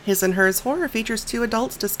His and Hers Horror features two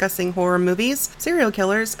adults discussing horror movies, serial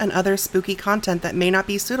killers, and other spooky content that may not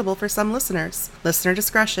be suitable for some listeners. Listener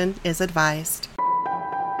discretion is advised.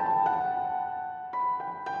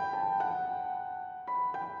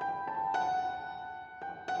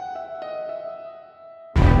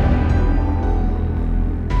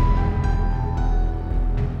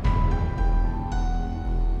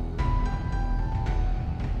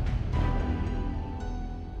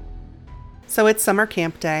 So it's summer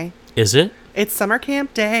camp day. Is it? It's summer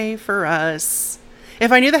camp day for us.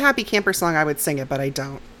 If I knew the Happy Camper song, I would sing it, but I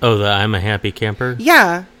don't. Oh, the I'm a Happy Camper?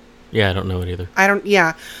 Yeah. Yeah, I don't know it either.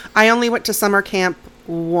 I only went to summer camp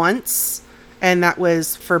once, and that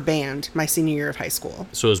was for band, my senior year of high school.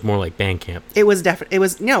 So it was more like band camp. It was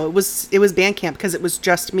band camp because it was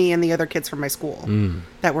just me and the other kids from my school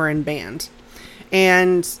that were in band.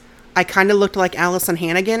 And I kind of looked like Allison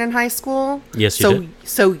Hannigan in high school. Yes, you did.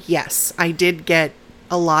 So yes, I did get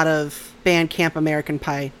a lot of band camp American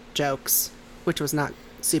Pie jokes, which was not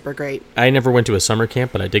super great. I never went to a summer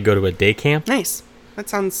camp, but I did go to a day camp. Nice. That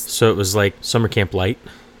sounds... So it was like summer camp light.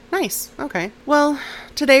 Nice. Okay. Well,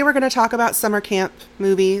 today we're going to talk about summer camp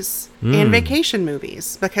movies and vacation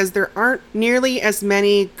movies, because there aren't nearly as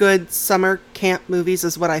many good summer camp movies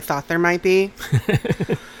as what I thought there might be.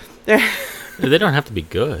 They don't have to be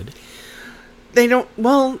good. They don't...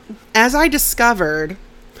 Well, as I discovered,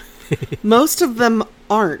 most of them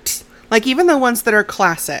aren't. Like, even the ones that are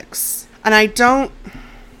classics. And I don't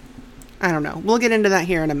know. We'll get into that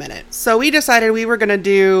here in a minute. So we decided we were going to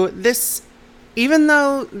do this... Even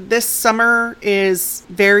though this summer is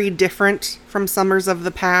very different from summers of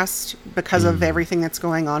the past because of everything that's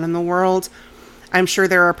going on in the world, I'm sure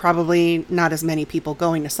there are probably not as many people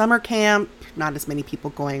going to summer camp, not as many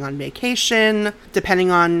people going on vacation. Depending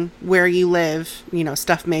on where you live,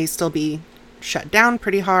 stuff may still be shut down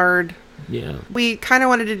pretty hard. Yeah. We kind of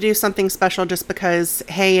wanted to do something special just because,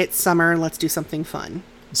 hey, it's summer, let's do something fun.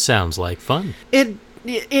 Sounds like fun. It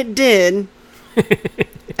did.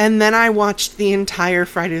 And then I watched the entire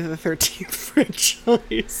Friday the 13th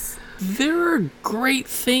franchise. There are great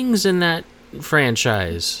things in that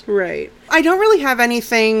franchise. Right. I don't really have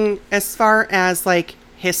anything as far as, like,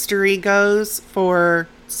 history goes for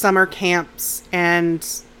summer camps and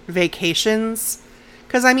vacations.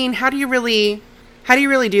 Because, I mean, how do you really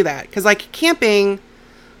do that? Because, like, camping,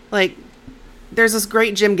 like... There's this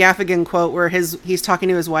great Jim Gaffigan quote where he's talking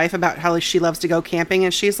to his wife about how she loves to go camping,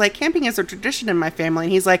 and she's like, camping is a tradition in my family.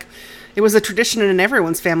 And he's like, it was a tradition in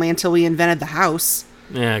everyone's family until we invented the house.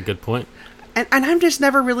 Yeah, good point. And I'm just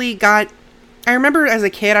never really got... I remember as a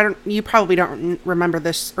kid, you probably don't remember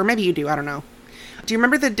this, or maybe you do, I don't know. Do you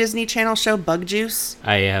remember the Disney Channel show Bug Juice?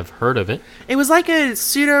 I have heard of it. It was like a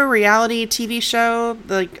pseudo-reality TV show,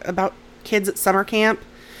 like, about kids at summer camp.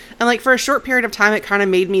 And, like, for a short period of time, it kind of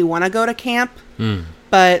made me want to go to camp.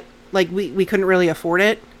 But, like, we couldn't really afford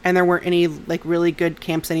it. And there weren't any, like, really good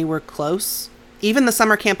camps anywhere close. Even the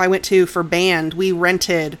summer camp I went to for band, we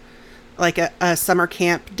rented, like, a summer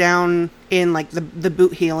camp down in, like, the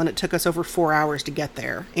Boot Heel. And it took us over 4 hours to get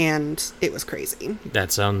there. And it was crazy.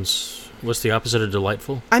 That sounds... What's the opposite of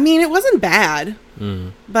delightful? I mean, it wasn't bad.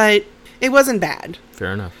 But it wasn't bad.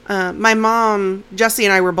 Fair enough. My mom, Jessie,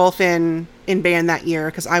 and I were both in band that year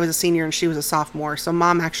because I was a senior and she was a sophomore. So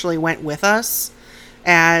Mom actually went with us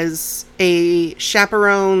as a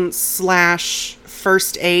chaperone /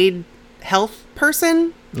 first aid health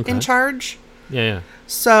person in charge. Yeah.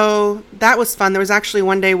 So that was fun. There was actually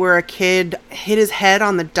one day where a kid hit his head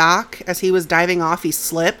on the dock as he was diving off. He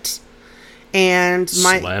slipped. And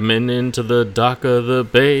slamming into the dock of the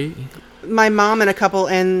bay. My mom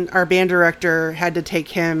and our band director had to take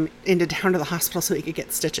him down to the hospital so he could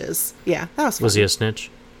get stitches. Yeah, that was fun. Was he a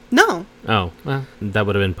snitch? No. Oh, well, that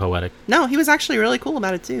would have been poetic. No, he was actually really cool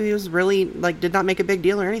about it, too. He was really, like, did not make a big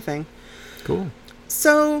deal or anything. Cool.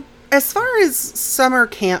 So, as far as summer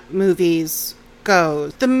camp movies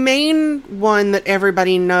goes, the main one that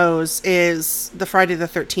everybody knows is the Friday the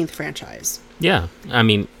 13th franchise. Yeah, I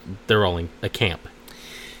mean, they're all in a camp.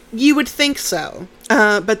 You would think so,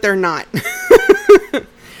 but they're not.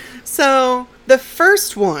 So the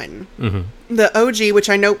first one, the OG,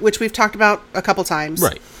 which we've talked about a couple times,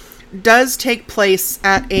 right, does take place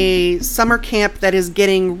at a summer camp that is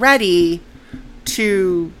getting ready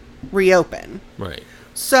to reopen. Right.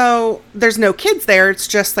 So there's no kids there. It's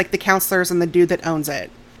just like the counselors and the dude that owns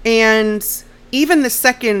it. And even the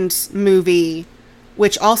second movie,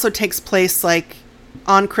 which also takes place like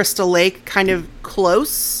on Crystal Lake, kind of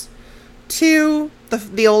close to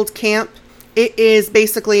the old camp, it is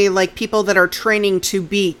basically like people that are training to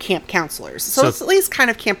be camp counselors. So it's at least kind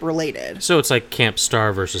of camp related. So it's like Camp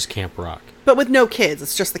Star versus Camp Rock. but with no kids.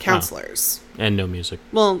 It's just the counselors. And no music.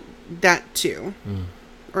 Well, that too.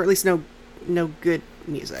 Or at least no good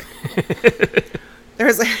music.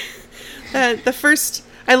 There's the first,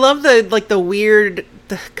 I love the weird,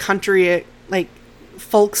 the country, like,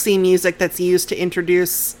 folksy music that's used to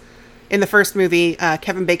introduce, in the first movie,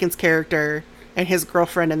 Kevin Bacon's character and his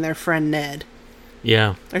girlfriend and their friend Ned.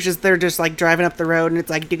 Yeah. They're just like driving up the road and it's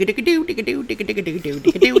like digga digga doo digga doo digga digga doo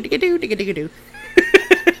digga doo digga doo digga digga doo.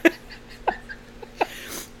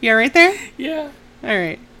 You all right there? Yeah. All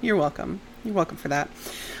right. You're welcome. You're welcome for that.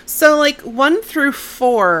 So, like, 1 through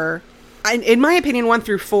 4, in my opinion, 1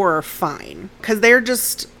 through 4 are fine. Because they're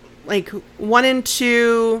just, like, 1 and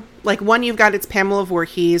 2, like, 1 you've got, it's Pamela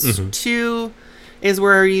Voorhees. Mm-hmm. 2 is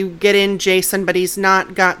where you get in Jason, but he's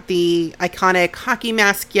not got the iconic hockey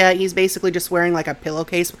mask yet. He's basically just wearing, like, a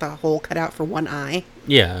pillowcase with a hole cut out for one eye.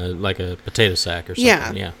 Yeah, like a potato sack or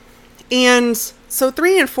something. Yeah. And so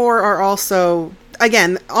 3 and 4 are also,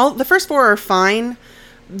 again, the first 4 are fine.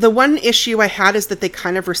 The one issue I had is that they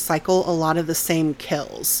kind of recycle a lot of the same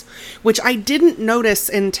kills, which I didn't notice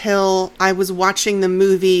until I was watching the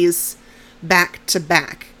movies back to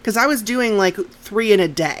back, because I was doing like 3 in a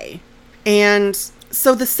day. And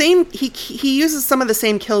so the same, he uses some of the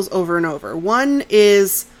same kills over and over. One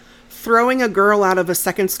is throwing a girl out of a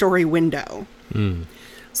second-story window.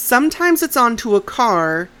 Sometimes it's onto a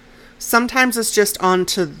car, sometimes it's just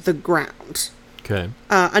onto the ground. Okay.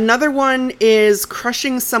 Another one is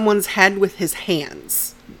crushing someone's head with his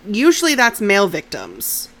hands. Usually that's male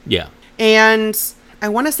victims. Yeah. And I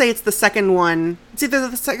want to say it's the second one. It's either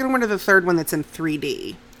the second one or the third one that's in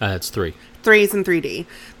 3D. It's 3. 3 is in 3D.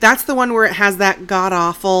 That's the one where it has that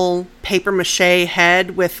god-awful paper mache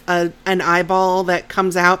head with an eyeball that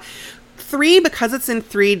comes out. 3, because it's in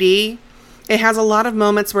 3D, it has a lot of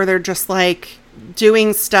moments where they're just like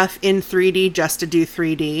doing stuff in 3D just to do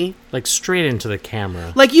 3D. Like straight into the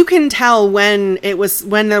camera. Like you can tell when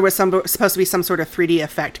there was supposed to be some sort of 3D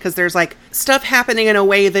effect, because there's like stuff happening in a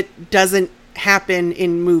way that doesn't happen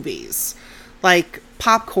in movies. Like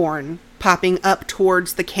popcorn popping up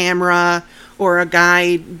towards the camera, or a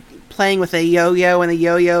guy playing with a yo-yo and the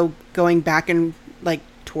yo-yo going back and like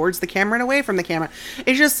towards the camera and away from the camera.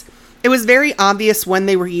 It was very obvious when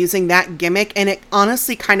they were using that gimmick, and it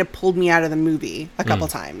honestly kind of pulled me out of the movie a couple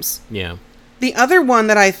times. Yeah. The other one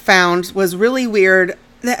that I found was really weird,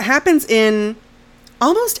 that happens in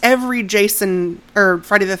almost every Jason or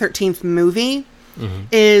Friday the 13th movie,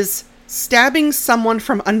 is stabbing someone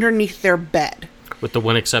from underneath their bed. With the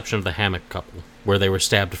one exception of the hammock couple, where they were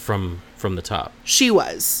stabbed from the top. She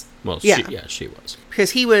was. Well, yeah. she was.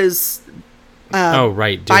 Because he was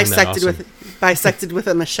bisected with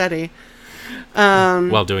a machete.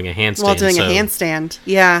 While doing a handstand.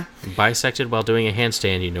 Yeah. Bisected while doing a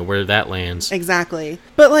handstand, you know where that lands. Exactly.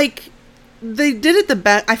 But, like, they did it the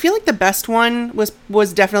best. I feel like the best one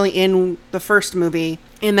was definitely in the first movie,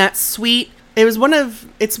 in that sweet. It was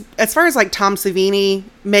it's as far as like Tom Savini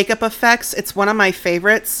makeup effects, it's one of my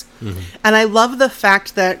favorites. And I love the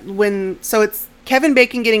fact that it's Kevin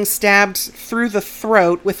Bacon getting stabbed through the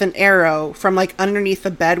throat with an arrow from like underneath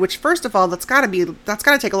the bed, which first of all, that's got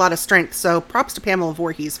to take a lot of strength. So props to Pamela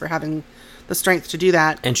Voorhees for having the strength to do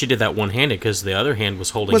that. And she did that one-handed because the other hand was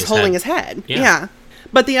holding his head. Yeah.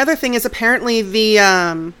 But the other thing is apparently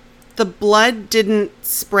the blood didn't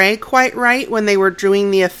spray quite right when they were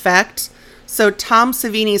doing the effect. So Tom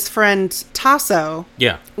Savini's friend Tasso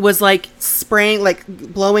was like spraying, like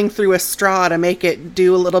blowing through a straw to make it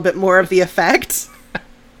do a little bit more of the effect.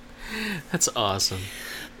 That's awesome.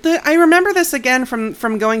 I remember this again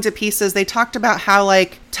from Going to Pieces. They talked about how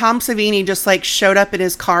like Tom Savini just like showed up in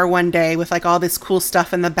his car one day with like all this cool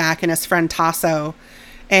stuff in the back, and his friend Tasso,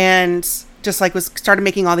 and just like started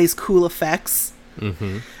making all these cool effects.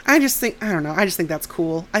 I just think that's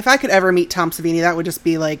cool. If I could ever meet Tom Savini, that would just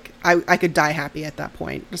be like, I could die happy at that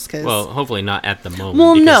point, just because. Well, hopefully not at the moment.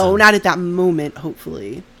 Well, no, not at that moment,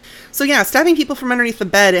 hopefully. So yeah, stabbing people from underneath the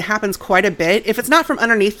bed, it happens quite a bit. If it's not from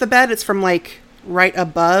underneath the bed, it's from like right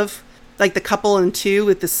above, like the couple in 2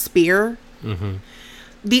 with the spear.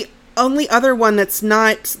 The only other one that's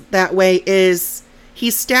not that way is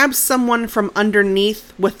he stabs someone from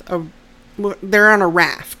underneath they're on a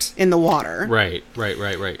raft in the water. Right.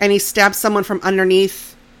 And he stabs someone from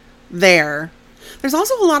underneath there. There's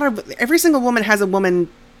also a lot of... Every single one has a woman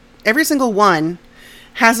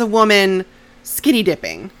skinny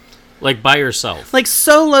dipping. Like by herself. Like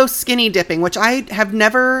solo skinny dipping, which I have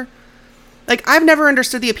never... Like, I've never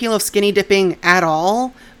understood the appeal of skinny dipping at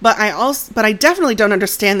all. But I definitely don't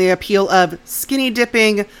understand the appeal of skinny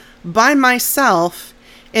dipping by myself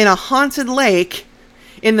in a haunted lake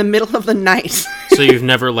in the middle of the night. So you've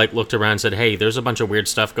never like looked around and said, hey, there's a bunch of weird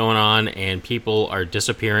stuff going on and people are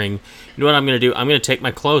disappearing. You know what I'm going to do? I'm going to take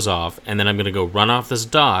my clothes off and then I'm going to go run off this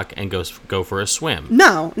dock and go for a swim.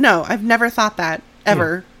 No, I've never thought that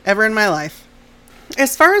ever in my life.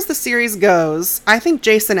 As far as the series goes, I think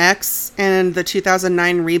Jason X and the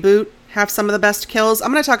 2009 reboot have some of the best kills.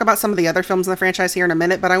 I'm going to talk about some of the other films in the franchise here in a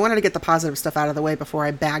minute, but I wanted to get the positive stuff out of the way before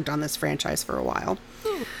I bagged on this franchise for a while.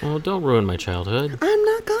 Well, don't ruin my childhood. I'm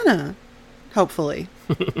not gonna. Hopefully.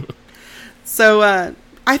 So,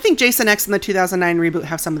 I think Jason X and the 2009 reboot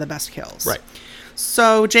have some of the best kills. Right.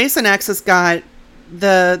 So, Jason X has got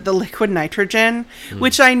the liquid nitrogen,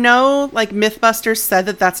 which I know, like, Mythbusters said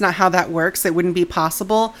that that's not how that works. It wouldn't be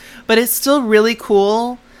possible. But it's still really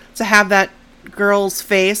cool to have that girl's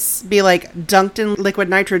face be, like, dunked in liquid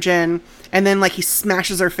nitrogen, and then, like, he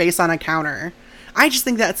smashes her face on a counter. I just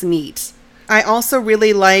think that's neat. I also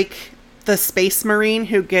really like the Space Marine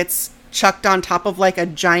who gets chucked on top of like a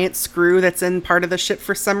giant screw that's in part of the ship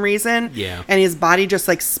for some reason. Yeah. And his body just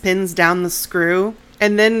like spins down the screw.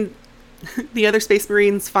 And then the other Space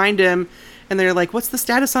Marines find him and they're like, what's the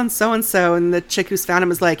status on so-and-so? And the chick who's found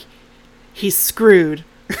him is like, he's screwed.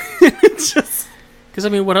 Just... Because, I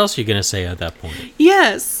mean, what else are you going to say at that point?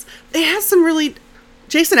 Yes. It has some really...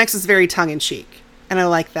 Jason X is very tongue-in-cheek. And I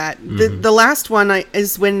like that. The last one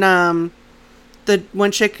is when... the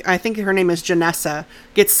one chick, I think her name is Janessa,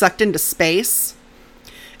 gets sucked into space.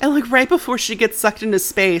 And like right before she gets sucked into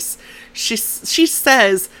space, she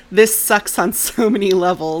says, this sucks on so many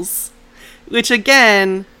levels. Which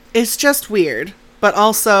again, is just weird. But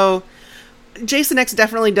also, Jason X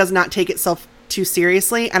definitely does not take itself too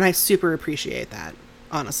seriously. And I super appreciate that,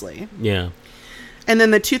 honestly. Yeah. And then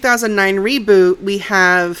the 2009 reboot, we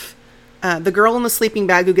have the girl in the sleeping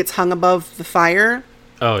bag who gets hung above the fire.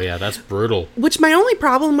 Oh, yeah, that's brutal. Which my only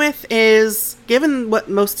problem with is, given what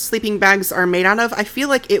most sleeping bags are made out of, I feel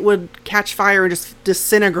like it would catch fire and just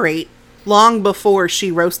disintegrate long before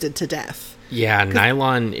she roasted to death. Yeah,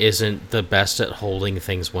 nylon isn't the best at holding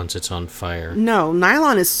things once it's on fire. No,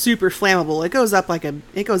 nylon is super flammable. It goes up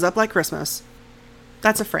like Christmas.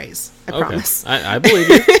 That's a phrase. I promise. I believe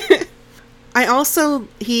you. I also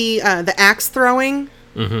the axe throwing.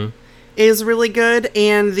 Mm-hmm. Is really good,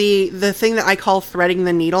 and the thing that I call threading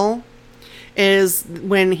the needle is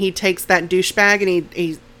when he takes that douchebag and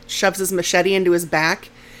he shoves his machete into his back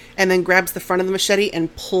and then grabs the front of the machete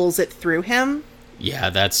and pulls it through him. Yeah,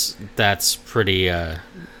 that's pretty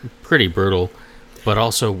brutal, but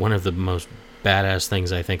also one of the most badass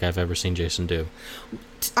things I think I've ever seen Jason do.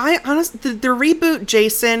 I honestly, the reboot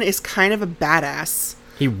Jason is kind of a badass.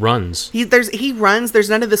 He runs. He runs. There's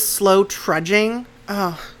none of this slow trudging.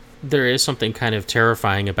 Oh. There is something kind of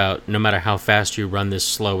terrifying about no matter how fast you run, this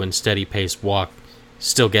slow and steady paced walk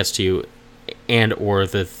still gets to you, and or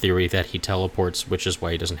the theory that he teleports, which is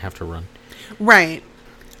why he doesn't have to run. Right.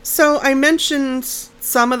 So I mentioned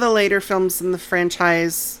some of the later films in the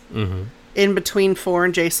franchise in between 4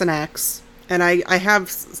 and Jason X, and I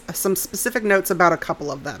have some specific notes about a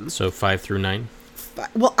couple of them. So 5 through 9?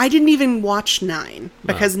 Well, I didn't even watch 9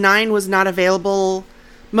 because 9 was not available.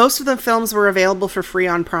 Most of the films were available for free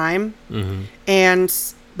on Prime,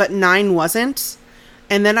 but 9 wasn't.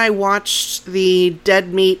 And then I watched the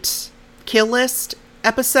Dead Meat Kill List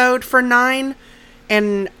episode for 9,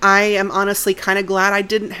 and I am honestly kind of glad I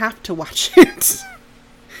didn't have to watch it.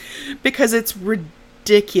 Because it's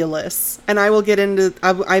ridiculous. And I will get into...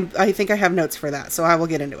 I think I have notes for that, so I will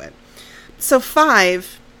get into it. So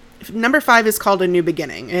number 5 is called A New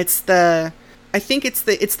Beginning. I think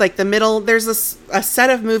it's like the middle. There's a set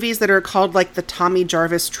of movies that are called like the Tommy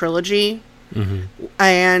Jarvis trilogy.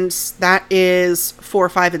 And that is 4,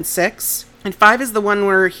 5, and 6. And 5 is the one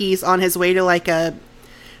where he's on his way to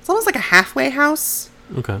it's almost like a halfway house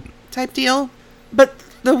type deal. But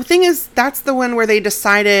the thing is, that's the one where they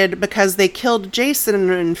decided, because they killed Jason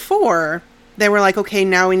in 4, they were like, okay,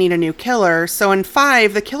 now we need a new killer. So in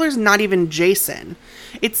 5, the killer's not even Jason.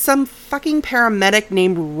 It's some fucking paramedic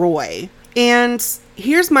named Roy. And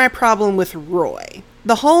here's my problem with Roy.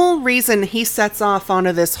 The whole reason he sets off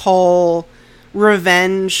onto this whole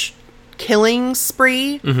revenge killing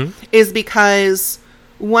spree is because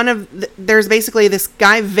there's basically this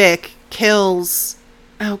guy Vic kills...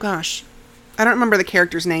 Oh gosh. I don't remember the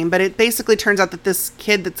character's name, but it basically turns out that this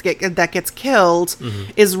kid that gets killed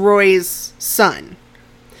is Roy's son.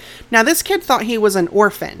 Now, this kid thought he was an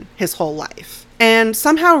orphan his whole life. And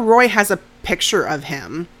somehow Roy has a picture of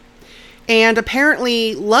him. And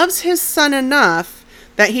apparently loves his son enough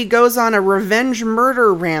that he goes on a revenge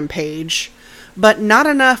murder rampage, but not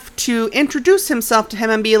enough to introduce himself to him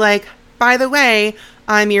and be like, by the way,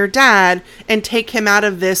 I'm your dad, and take him out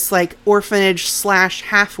of this, like, orphanage /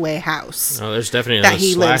 halfway house. Oh, there's definitely that another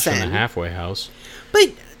he slash lives in the in. halfway house.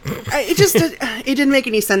 But it didn't make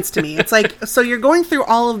any sense to me. It's like, so you're going through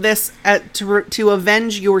all of this to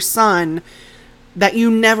avenge your son that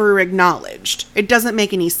you never acknowledged. It doesn't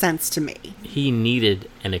make any sense to me. He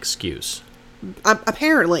needed an excuse.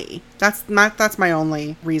 Apparently. That's my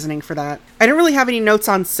only reasoning for that. I don't really have any notes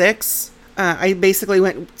on 6. I basically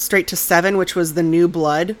went straight to 7, which was The New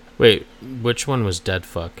Blood. Wait, which one was Dead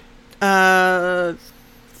Fuck? 4.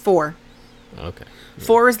 Okay.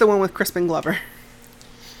 4 is the one with Crispin Glover.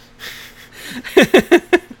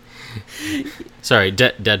 Sorry,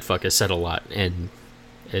 Dead Fuck is said a lot, and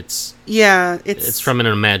it's from an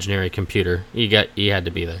imaginary computer. You had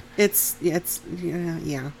to be there.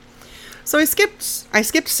 Yeah. So I skipped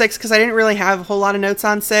 6 because I didn't really have a whole lot of notes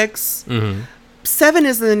on 6. Mm-hmm. 7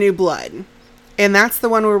 is The New Blood, and that's the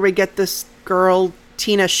one where we get this girl,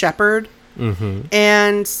 Tina Shepard. Mm-hmm.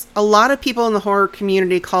 And a lot of people in the horror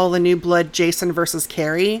community call The New Blood Jason versus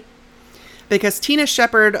Carrie, because Tina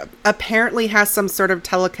Shepard apparently has some sort of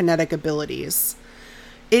telekinetic abilities.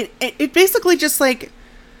 It basically just, like,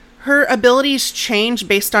 her abilities change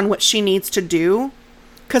based on what she needs to do.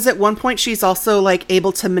 Because at one point she's also, like,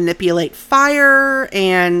 able to manipulate fire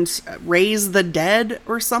and raise the dead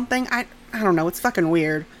or something. I don't know. It's fucking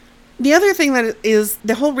weird. The other thing that is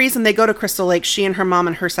the whole reason they go to Crystal Lake, she and her mom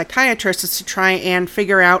and her psychiatrist, is to try and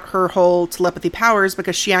figure out her whole telepathy powers,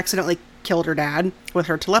 because she accidentally killed her dad with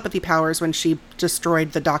her telepathy powers when she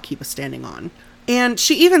destroyed the dock he was standing on. And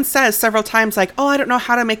she even says several times, like, oh, I don't know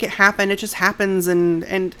how to make it happen. It just happens.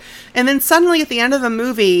 And then suddenly at the end of the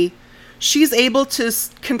movie, she's able to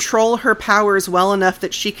control her powers well enough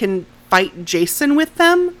that she can fight Jason with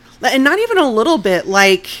them. And not even a little bit.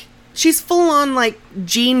 Like, she's full on, like,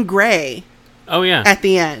 Jean Grey. Oh, yeah. At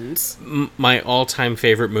the end. My all-time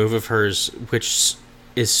favorite move of hers, which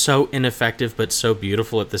is so ineffective but so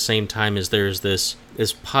beautiful at the same time, is there's this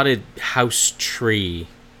potted house tree,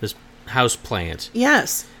 this house plant.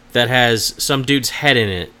 Yes. That has some dude's head in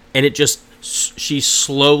it, and she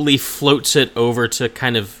slowly floats it over to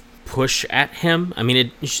kind of push at him. I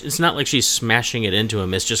mean, it's not like she's smashing it into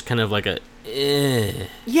him. It's just kind of like a...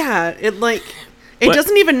 Yeah, it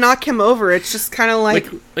doesn't even knock him over. It's just kind of like...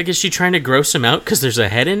 Like, is she trying to gross him out because there's a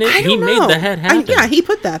head in it? He made the head happen. Yeah, he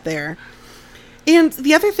put that there. And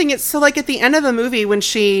the other thing is, so, like, at the end of the movie, when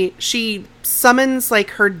she summons, like,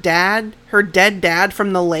 her dead dad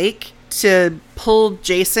from the lake to pull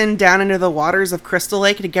Jason down into the waters of Crystal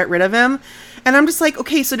Lake to get rid of him. And I'm just like,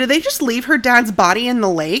 okay, so did they just leave her dad's body in the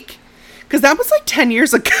lake? Because that was, like, 10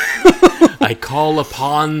 years ago. I call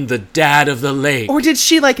upon the dad of the lake. Or did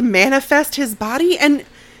she, like, manifest his body? And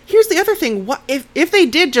here's the other thing. What if they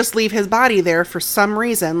did just leave his body there for some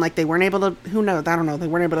reason, like they weren't able to, who knows? I don't know. They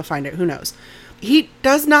weren't able to find it. Who knows? He's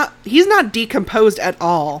not decomposed at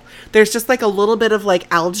all. There's just, like, a little bit of,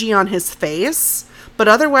 like, algae on his face. But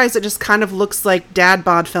otherwise, it just kind of looks like Dad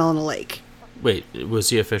Bod fell in a lake. Wait, was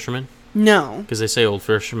he a fisherman? No. Because they say old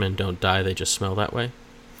fishermen don't die, they just smell that way?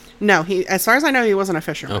 No, as far as I know, he wasn't a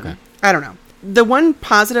fisherman. Okay. I don't know. The one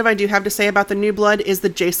positive I do have to say about The New Blood is the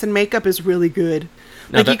Jason makeup is really good.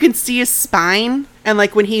 Now you can see his spine, and,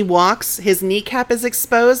 like, when he walks, his kneecap is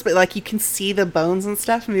exposed, but, like, you can see the bones and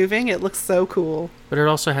stuff moving. It looks so cool. But it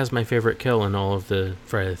also has my favorite kill in all of the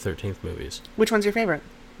Friday the 13th movies. Which one's your favorite?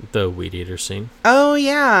 The weed eater scene. Oh,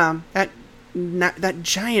 yeah. That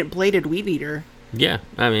giant bladed weed eater. Yeah.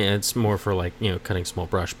 I mean, it's more for, like, cutting small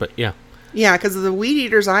brush, but yeah. Yeah, because the weed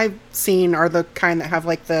eaters I've seen are the kind that have,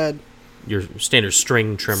 like, your standard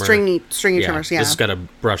string trimmer. Stringy trimmers, yeah. This has got a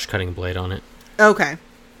brush cutting blade on it. Okay.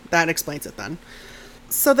 That explains it then.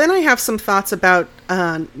 So then I have some thoughts about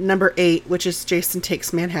number 8, which is Jason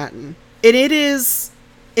Takes Manhattan. And it is,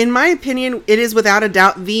 in my opinion, it is without a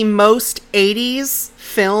doubt the most 80s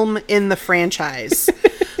film in the franchise.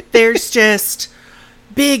 There's just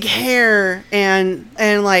big hair and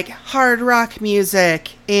like hard rock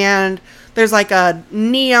music, and there's like a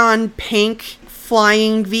neon pink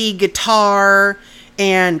flying V guitar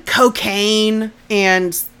and cocaine,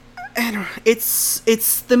 and it's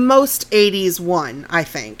the most 80s one, I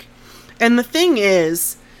think. And the thing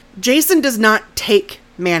is, Jason does not take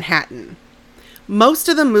Manhattan. Most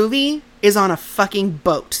of the movie is on a fucking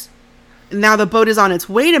boat. Now the boat is on its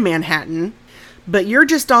way to Manhattan, but you're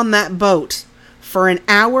just on that boat for an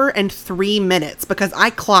hour and 3 minutes, because I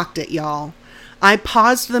clocked it, y'all. I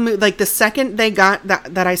paused the movie, like, the second they got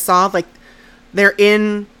that I saw, like, they're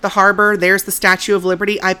in the harbor, there's the Statue of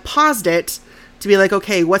Liberty, I paused it to be like,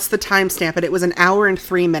 okay, what's the timestamp? And it was an hour and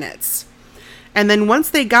 3 minutes. And then once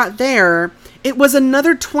they got there, it was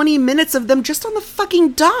another 20 minutes of them just on the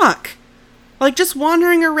fucking dock. Like, just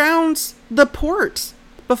wandering around the port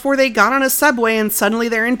before they got on a subway and suddenly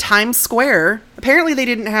they're in Times Square. Apparently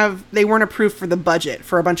they weren't approved for the budget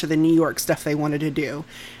for a bunch of the New York stuff they wanted to do.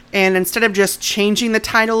 And instead of just changing the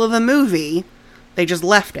title of the movie, they just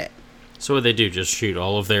left it. So what they do, just shoot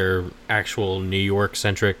all of their actual New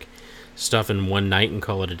York-centric stuff in one night and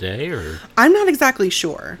call it a day, or? I'm not exactly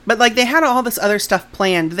sure. But, like, they had all this other stuff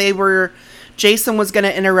planned. Jason was going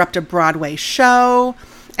to interrupt a Broadway show,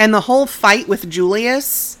 and the whole fight with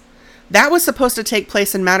Julius, that was supposed to take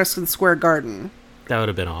place in Madison Square Garden. That would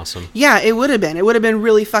have been awesome. Yeah, it would have been. It would have been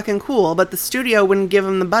really fucking cool, but the studio wouldn't give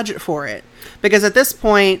them the budget for it. Because at this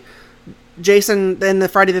point, Jason and the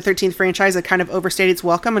Friday the 13th franchise had kind of overstayed its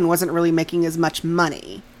welcome and wasn't really making as much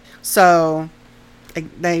money. So,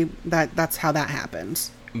 that's how that happened.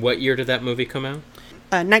 What year did that movie come out?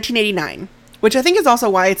 1989. Which I think is also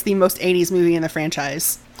why it's the most 80s movie in the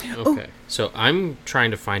franchise. Okay. So I'm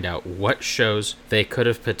trying to find out what shows they could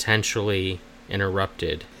have potentially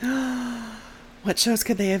interrupted. What shows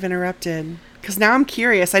could they have interrupted? Because now I'm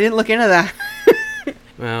curious. I didn't look into that.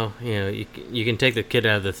 Well, you can take the kid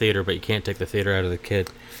out of the theater, but you can't take the theater out of the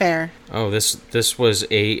kid. Fair. Oh, this was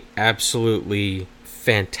a absolutely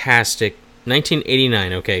fantastic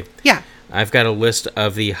 1989. Okay. Yeah. I've got a list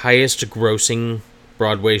of the highest grossing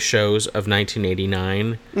Broadway shows of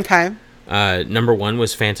 1989. Okay. Number 1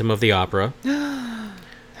 was Phantom of the Opera.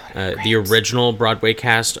 The original Broadway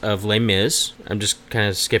cast of Les Mis. I'm just kind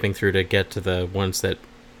of skipping through to get to the ones that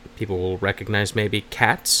people will recognize maybe.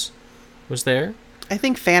 Cats was there. I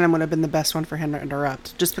think Phantom would have been the best one for him to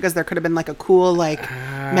interrupt. Just because there could have been like a cool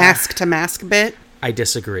mask-to-mask bit. I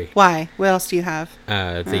disagree. Why? What else do you have?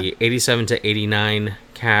 The 87 to 89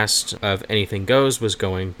 cast of Anything Goes was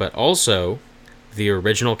going, but also the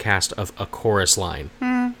original cast of A Chorus Line.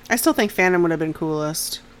 I still think Phantom would have been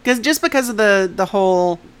coolest. Because of the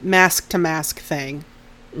whole mask-to-mask thing.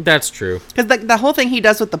 That's true. Because the whole thing he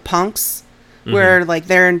does with the punks, where like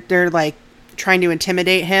they're like trying to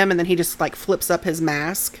intimidate him, and then he just like flips up his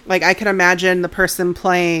mask. Like, I could imagine the person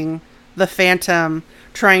playing the Phantom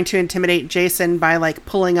trying to intimidate Jason by like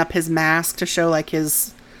pulling up his mask to show like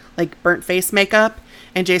his like burnt face makeup,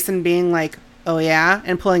 and Jason being like, "Oh yeah,"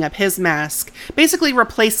 and pulling up his mask, basically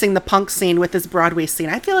replacing the punk scene with this Broadway scene.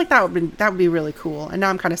 I feel like that would be really cool. And now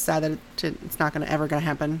I'm kind of sad that it's not ever gonna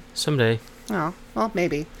happen. Someday. Oh, well,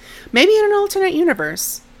 maybe in an alternate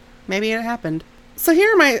universe, maybe it happened. So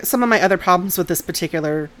here are some of my other problems with this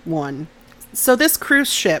particular one. So this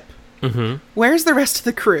cruise ship, where's the rest of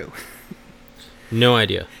the crew? No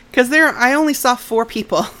idea. Because I only saw 4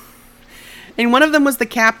 people. And one of them was the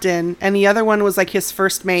captain, and the other one was like his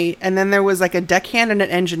first mate, and then there was like a deckhand and an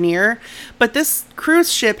engineer. But this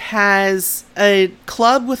cruise ship has a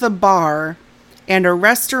club with a bar and a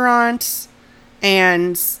restaurant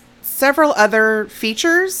and several other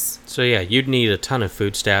features. So yeah, you'd need a ton of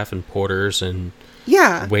food staff and porters and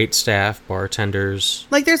wait staff, bartenders.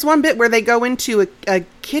 Like, there's one bit where they go into a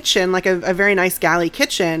kitchen, like a very nice galley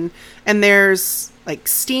kitchen, and there's like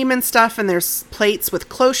steam and stuff, and there's plates with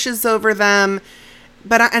cloches over them.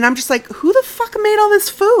 And I'm just like, who the fuck made all this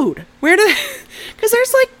food? Because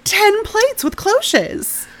there's like 10 plates with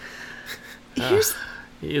cloches.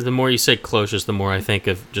 The more you say cloches, the more I think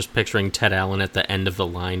of just picturing Ted Allen at the end of the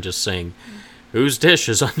line just saying, whose dish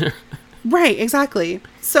is under? Right, exactly.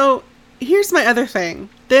 So here's my other thing.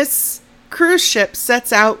 This cruise ship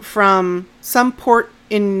sets out from some port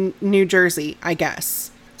in New Jersey, I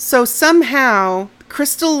guess. So somehow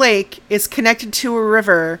Crystal Lake is connected to a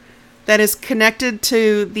river that is connected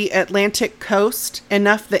to the Atlantic coast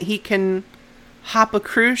enough that he can hop a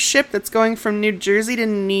cruise ship that's going from New Jersey to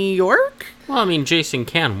New York? Well, I mean, Jason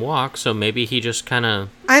can walk, so maybe he just kind of...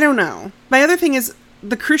 I don't know. My other thing is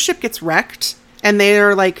the cruise ship gets wrecked, and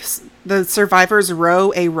they're like, the survivors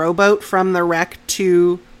row a rowboat from the wreck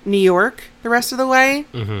to New York the rest of the way.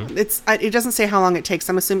 Mm-hmm. It doesn't say how long it takes.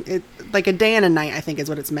 I'm assuming like a day and a night, I think, is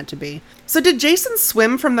what it's meant to be. So did Jason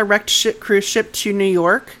swim from the wrecked cruise ship to New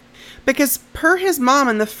York? Because per his mom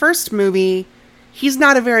in the first movie, he's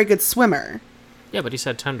not a very good swimmer. Yeah, but he's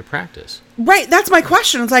had time to practice. Right, that's my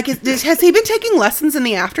question. It's like, has he been taking lessons in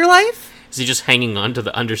the afterlife? Is he just hanging on to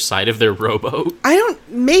the underside of their rowboat?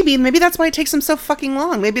 Maybe that's why it takes him so fucking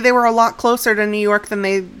long. Maybe they were a lot closer to New York than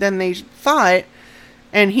they thought,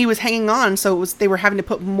 and he was hanging on, so they were having to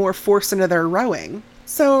put more force into their rowing.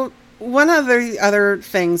 So one of the other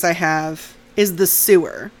things I have is the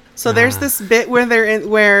sewer. So there's this bit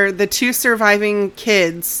where the 2 surviving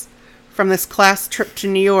kids from this class trip to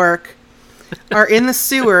New York are in the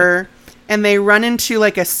sewer, and they run into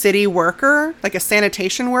like a city worker, like a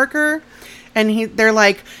sanitation worker, And they're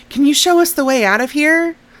like, can you show us the way out of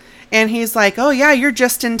here? And he's like, oh yeah, you're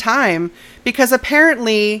just in time. Because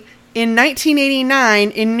apparently in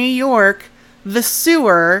 1989 in New York, the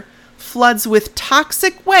sewer floods with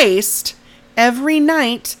toxic waste every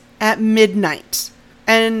night at midnight.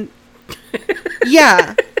 And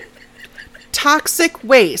yeah, toxic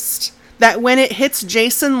waste that when it hits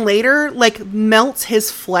Jason later, like melts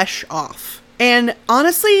his flesh off. And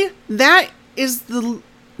honestly, that is the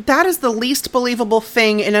least believable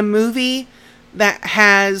thing in a movie that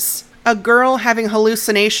has a girl having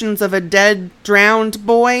hallucinations of a dead, drowned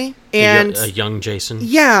boy and a young Jason.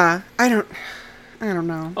 Yeah, I don't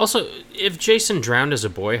know. Also, if Jason drowned as a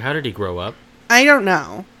boy, how did he grow up? I don't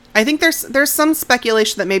know. I think there's some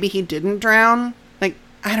speculation that maybe he didn't drown. Like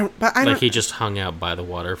he just hung out by the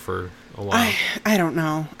water for a while. I don't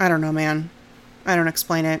know. I don't know, man. I don't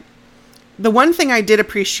explain it. The one thing I did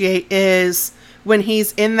appreciate is when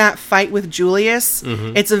he's in that fight with Julius,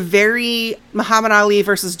 it's a very Muhammad Ali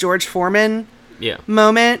versus George Foreman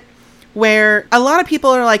moment where a lot of people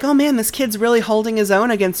are like, oh man, this kid's really holding his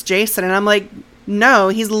own against Jason. And I'm like,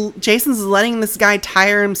 no, Jason's letting this guy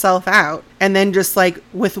tire himself out and then just like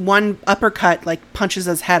with one uppercut, like punches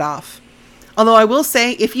his head off. Although I will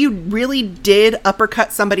say, if you really did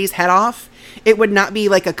uppercut somebody's head off, it would not be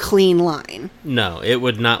like a clean line. No, it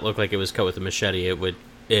would not look like it was cut with a machete.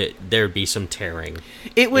 There'd be some tearing.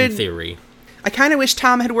 It would, in theory. I kind of wish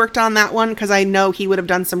Tom had worked on that one because I know he would have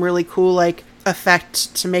done some really cool like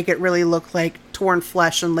effect to make it really look like torn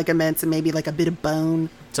flesh and ligaments and maybe like a bit of bone.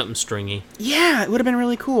 Something stringy. Yeah, it would have been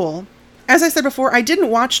really cool. As I said before, I didn't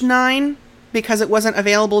watch 9 because it wasn't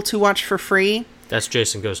available to watch for free. That's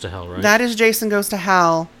Jason Goes to Hell, right? That is Jason Goes to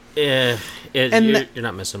Hell. You're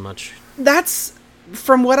not missing much. That's,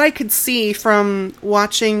 from what I could see from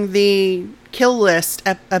watching the Kill List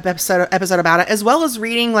episode about it, as well as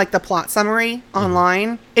reading like the plot summary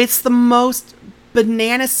online, it's the most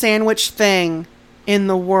banana sandwich thing in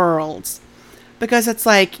the world. Because it's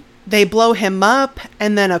like, they blow him up,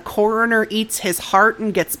 and then a coroner eats his heart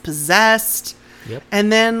and gets possessed. Yep.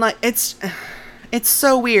 And then, like, it's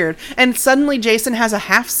so weird. And suddenly Jason has a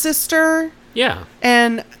half-sister. Yeah.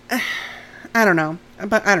 And I don't know.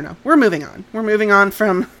 But I don't know. We're moving on. We're moving on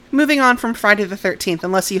from Friday the 13th,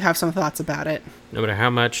 unless you have some thoughts about it. No matter how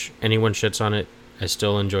much anyone shits on it, I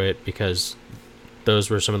still enjoy it because those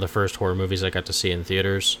were some of the first horror movies I got to see in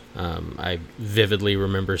theaters. I vividly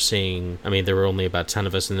remember seeing, there were only about 10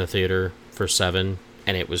 of us in the theater for 7,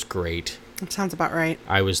 and it was great. That sounds about right.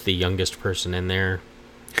 I was the youngest person in there.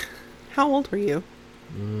 How old were you?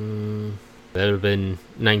 That would have been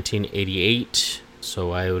 1988,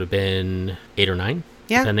 so I would have been 8 or 9,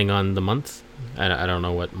 depending on the month. I don't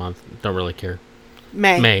know what month. Don't really care.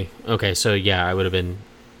 May. Okay, so yeah, I would have been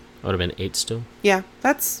 8 still. Yeah,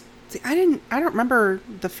 that's... See, I don't remember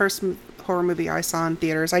the first horror movie I saw in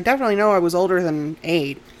theaters. I definitely know I was older than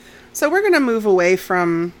 8. So we're going to move away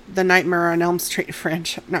from the Nightmare on Elm Street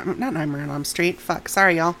franchise. Not Nightmare on Elm Street. Fuck.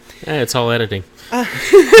 Sorry, y'all. It's all editing. We're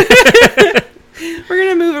going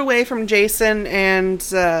to move away from Jason and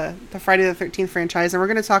the Friday the 13th franchise, and we're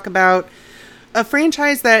going to talk about a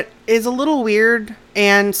franchise that is a little weird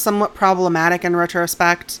and somewhat problematic in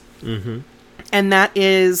retrospect. Mm-hmm. And that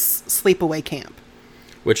is Sleepaway Camp.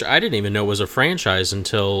 Which I didn't even know was a franchise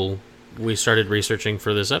until we started researching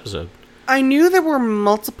for this episode. I knew there were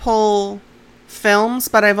multiple films,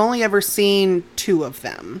 but I've only ever seen 2 of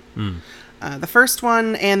them. The first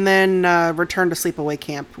one, and then Return to Sleepaway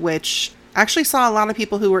Camp, which actually saw a lot of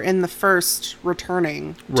people who were in the first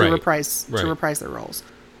returning to reprise their roles.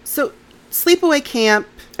 So Sleepaway Camp,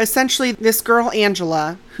 essentially this girl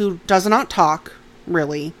Angela, who does not talk,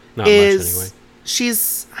 really, not much anyway.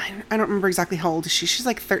 She's, I don't remember exactly how old is she. She's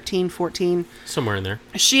like 13, 14. Somewhere in there.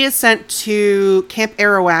 She is sent to Camp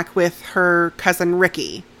Arawak with her cousin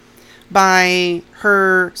Ricky by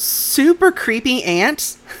her super creepy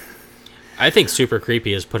aunt. I think super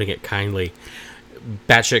creepy is putting it kindly.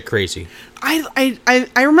 Batshit crazy. I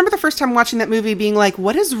remember the first time watching that movie being like,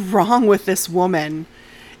 what is wrong with this woman?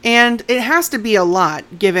 And it has to be a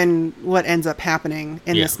lot given what ends up happening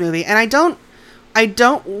in this movie. And I don't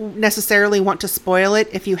necessarily want to spoil it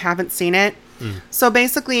if you haven't seen it. So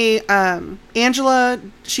basically, Angela,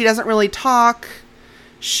 she doesn't really talk.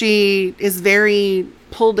 She is very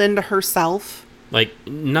pulled into herself. Like,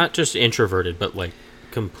 not just introverted, but like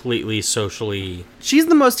completely socially... She's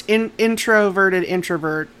the most introverted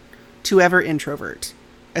introvert to ever introvert,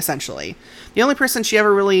 essentially. The only person she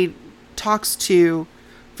ever really talks to,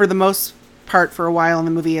 for the most part for a while in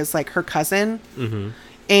the movie, is like her cousin. Mm-hmm.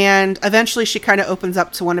 And eventually she kind of opens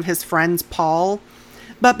up to one of his friends, Paul.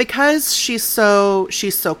 But because she's so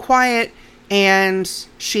quiet and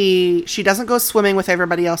she doesn't go swimming with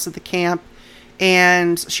everybody else at the camp,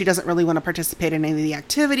 and she doesn't really want to participate in any of the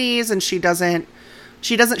activities, and she doesn't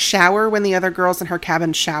shower when the other girls in her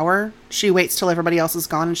cabin shower. She waits till everybody else is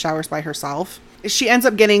gone and showers by herself. She ends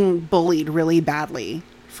up getting bullied really badly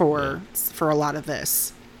for a lot of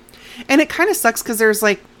this. And it kind of sucks because there's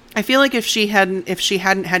like, I feel like if she hadn't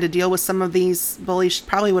had to deal with some of these bullies, she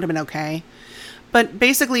probably would have been okay. But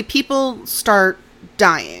basically, people start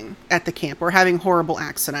dying at the camp or having horrible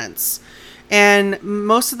accidents. And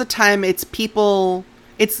most of the time, it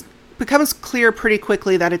becomes clear pretty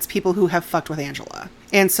quickly that it's people who have fucked with Angela.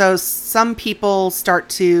 And so some people start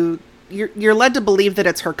to, you're led to believe that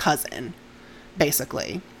it's her cousin,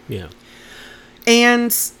 basically. Yeah.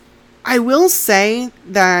 And I will say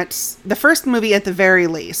that the first movie, at the very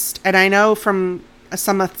least, and I know from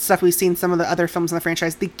some of the stuff we've seen, some of the other films in the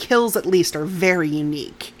franchise, the kills at least are very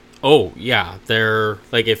unique. Oh, yeah. They're,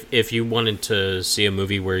 like, if you wanted to see a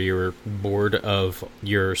movie where you were bored of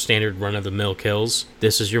your standard run-of-the-mill kills,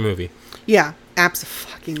 this is your movie. Yeah,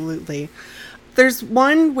 absolutely. There's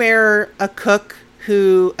one where a cook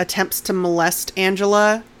who attempts to molest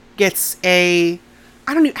Angela gets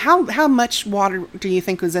I don't know, how much water do you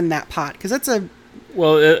think was in that pot? Because it's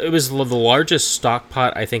Well, it was the largest stock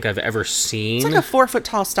pot I think I've ever seen. It's like a 4-foot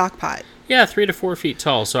tall stock pot. Yeah, 3 to 4 feet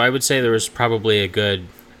tall. So I would say there was probably a good,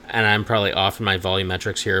 and I'm probably off in my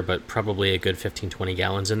volumetrics here, but probably a good 15, 20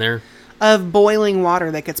 gallons in there. Of boiling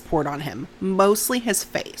water that gets poured on him. Mostly his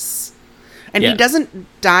face. And he doesn't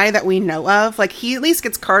die that we know of. Like, he at least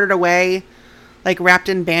gets carted away, like, wrapped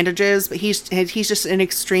in bandages, but he's just in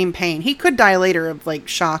extreme pain. He could die later of, like,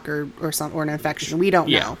 shock or an infection. We don't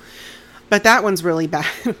know. But that one's really bad.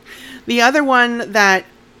 The other one that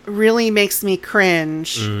really makes me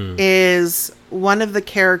cringe is one of the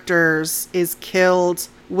characters is killed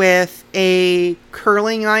with a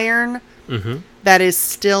curling iron that is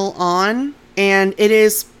still on, and it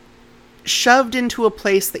is shoved into a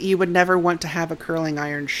place that you would never want to have a curling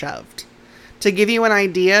iron shoved. To give you an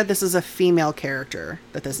idea, this is a female character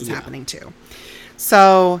that this is happening to.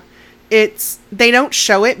 So they don't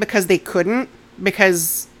show it because they couldn't,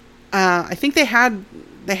 because I think they had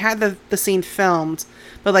the scene filmed,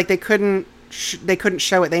 but like they couldn't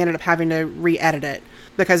show it. They ended up having to re-edit it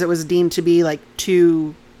because it was deemed to be like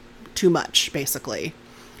too much, basically.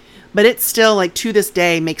 But it still, like, to this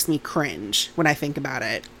day makes me cringe when I think about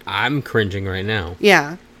it. I'm cringing right now.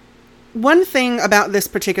 Yeah. One thing about about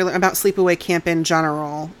Sleepaway Camp in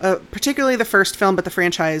general, particularly the first film, but the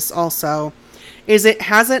franchise also, is it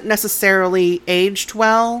hasn't necessarily aged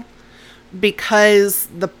well because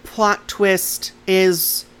the plot twist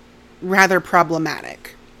is rather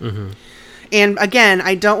problematic. And again,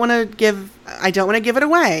 I don't want to give it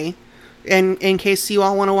away in case you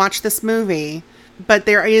all want to watch this movie. But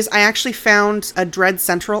I actually found a Dread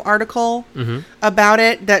Central article about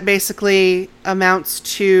it that basically amounts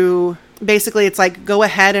to, it's like, go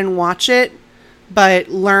ahead and watch it, but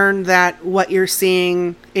learn that what you're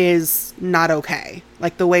seeing is not okay.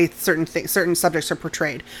 Like the way certain subjects are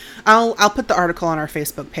portrayed. I'll put the article on our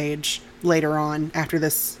Facebook page later on after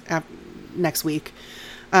this, next week.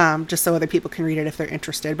 Just so other people can read it if they're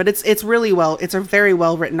interested. But it's a very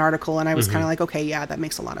well written article, and I was kind of like, okay, yeah, that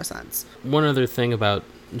makes a lot of sense. One other thing about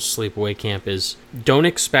Sleepaway Camp is don't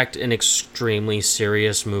expect an extremely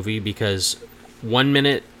serious movie, because 1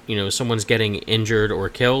 minute, someone's getting injured or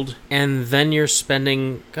killed, and then you're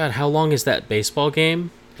spending, God, how long is that baseball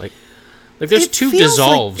game? Like there's two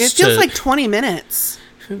dissolves. It feels like 20 minutes.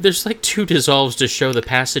 There's like 2 dissolves to show the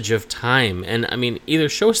passage of time, and I mean, either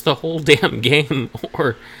show us the whole damn game,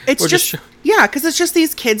 or because it's just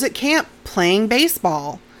these kids at camp playing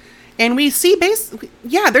baseball, and we see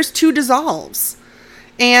there's 2 dissolves,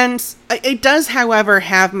 and it does, however,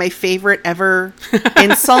 have my favorite ever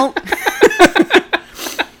insult,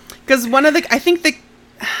 because I think the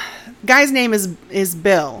guy's name is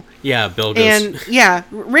Bill. Yeah, Bill goes, and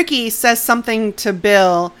Ricky says something to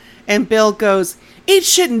Bill, and Bill goes, "Eat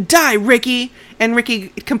shit and die, Ricky." And Ricky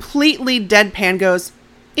completely deadpan goes,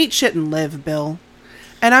 "Eat shit and live, Bill."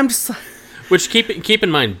 And I'm just like... Which, keep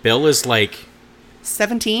in mind, Bill is like...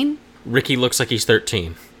 17? Ricky looks like he's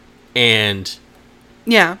 13. And...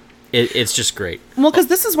 Yeah. It's just great. Well, because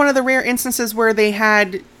this is one of the rare instances where they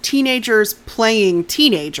had teenagers playing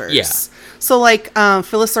teenagers. Yeah. So, like,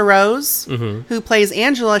 Felissa Rose, who plays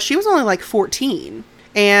Angela, she was only like 14.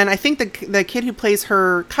 And I think the kid who plays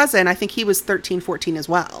her cousin, I think he was 13, 14 as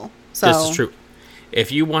well. So this is true.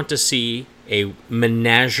 If you want to see a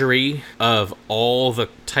menagerie of all the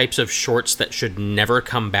types of shorts that should never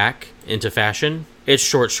come back into fashion, it's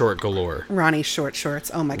short galore. Ronnie's short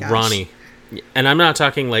shorts. Oh my gosh. Ronnie. And I'm not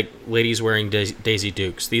talking like ladies wearing Daisy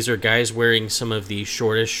Dukes. These are guys wearing some of the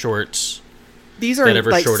shortest shorts. These are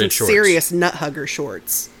like some serious nut hugger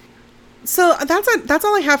shorts. So that's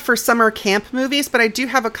all I have for summer camp movies, but I do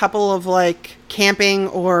have a couple of like camping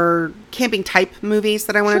or camping type movies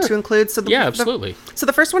that I wanted to include. So absolutely. So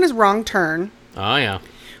the first one is Wrong Turn. Oh yeah.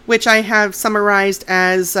 Which I have summarized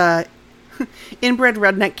as Inbred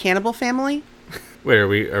Redneck Cannibal Family. Wait,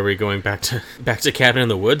 are we going back to Cabin in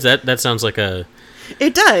the Woods? That sounds like a...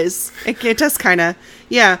 It does. It does kind of.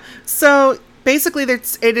 Yeah. So basically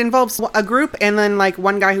it involves a group and then like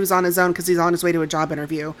one guy who's on his own because he's on his way to a job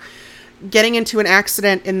interview, getting into an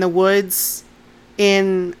accident in the woods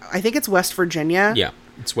in, I think it's West Virginia. Yeah,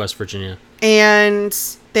 it's West Virginia. And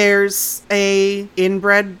there's a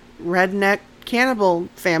inbred redneck cannibal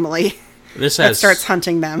family that starts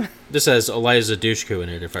hunting them. This has Eliza Dushku in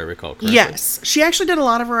it, if I recall correctly. Yes. She actually did a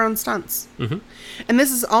lot of her own stunts. Mm-hmm. And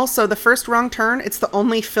this is also the first Wrong Turn. It's the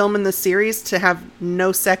only film in the series to have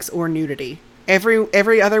no sex or nudity.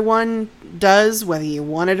 Every other one does, whether you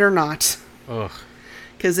want it or not. Ugh.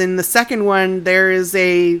 Because in the second one, there is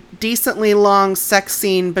a decently long sex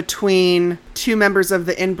scene between two members of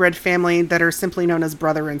the inbred family that are simply known as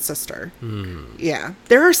brother and sister. Yeah.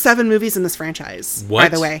 There are 7 movies in this franchise, by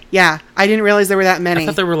the way. Yeah. I didn't realize there were that many. I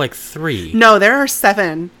thought there were like 3. No, there are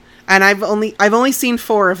 7. And I've only seen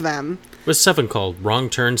 4 of them. What's 7 called?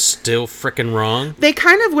 Wrong Turn, Still Frickin' Wrong? They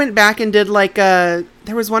kind of went back and did like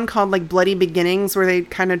there was one called like Bloody Beginnings where they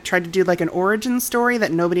kind of tried to do like an origin story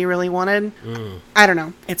that nobody really wanted. I don't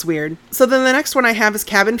know. It's weird. So then the next one I have is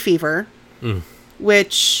Cabin Fever,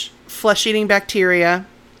 which flesh-eating bacteria.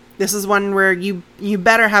 This is one where you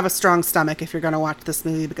better have a strong stomach if you're going to watch this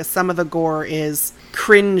movie because some of the gore is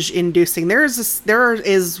cringe-inducing. There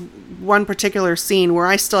is one particular scene where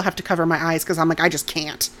I still have to cover my eyes because I'm like, I just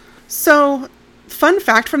can't. So, fun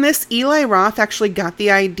fact from this, Eli Roth actually got the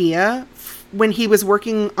idea when he was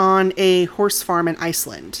working on a horse farm in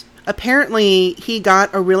Iceland. Apparently, he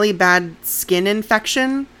got a really bad skin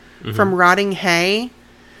infection from rotting hay.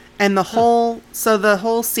 And the whole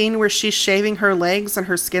scene where she's shaving her legs and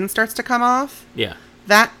her skin starts to come off. Yeah.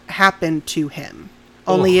 That happened to him.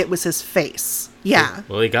 Only it was his face. Yeah.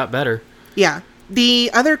 Well, he got better. Yeah.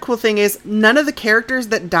 The other cool thing is none of the characters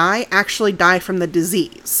that die actually die from the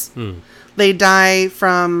disease. They die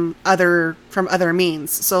from other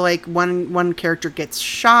means. So like one character gets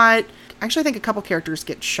shot. Actually, I think a couple characters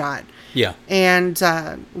get shot. Yeah. And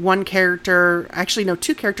one character, actually no,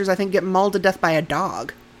 2 characters I think get mauled to death by a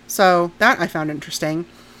dog. So that I found interesting.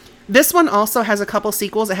 This one also has a couple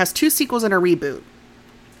sequels. It has 2 sequels and a reboot.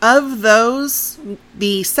 Of those,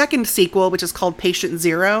 the second sequel, which is called Patient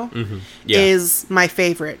Zero, is my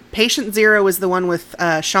favorite. Patient Zero is the one with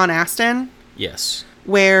Sean Astin. Yes.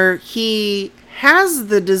 Where he has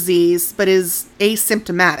the disease, but is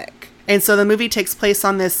asymptomatic. And so the movie takes place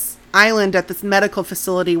on this island at this medical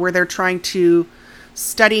facility where they're trying to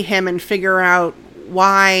study him and figure out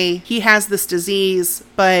why he has this disease,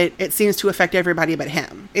 but it seems to affect everybody but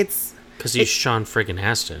him. Because he's Sean friggin'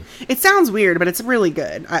 Astin. It sounds weird, but it's really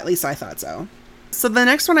good. At least I thought so. So the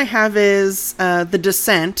next one I have is The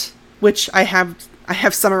Descent, which I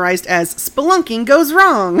have summarized as Spelunking Goes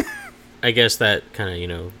Wrong. I guess that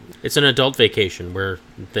kind of, it's an adult vacation where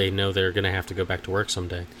they know they're going to have to go back to work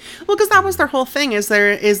someday. Well, because that was their whole thing,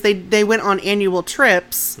 they went on annual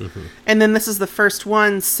trips, and then this is the first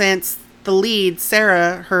one since the lead,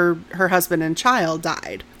 Sarah, her husband and child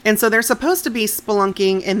died. And so they're supposed to be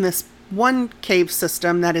spelunking in this one cave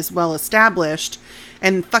system that is well established,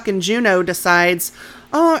 and fucking Juno decides,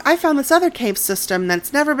 oh, I found this other cave system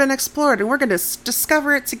that's never been explored and we're going to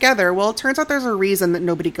discover it together. Well, it turns out there's a reason that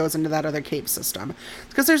nobody goes into that other cave system. It's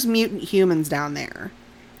because there's mutant humans down there.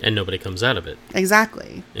 And nobody comes out of it.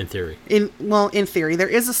 Exactly. In theory. In theory. There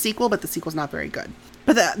is a sequel, but the sequel's not very good.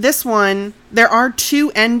 But this one, there are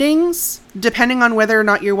 2 endings, depending on whether or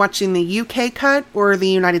not you're watching the UK cut or the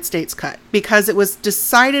United States cut. Because it was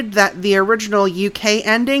decided that the original UK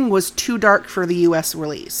ending was too dark for the US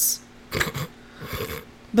release.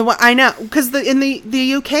 I know, because in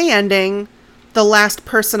the UK ending, the last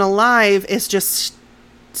person alive is just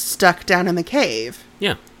stuck down in the cave.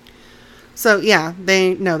 Yeah. So, yeah,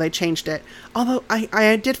 they changed it. Although,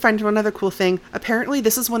 I did find another cool thing. Apparently,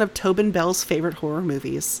 this is one of Tobin Bell's favorite horror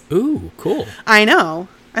movies. Ooh, cool. I know.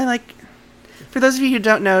 For those of you who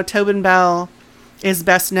don't know, Tobin Bell is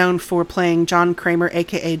best known for playing John Kramer,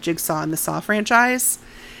 a.k.a. Jigsaw, in the Saw franchise.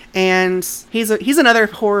 And he's another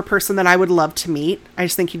horror person that I would love to meet. I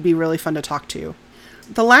just think he'd be really fun to talk to.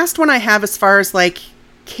 The last one I have as far as,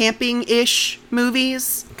 camping-ish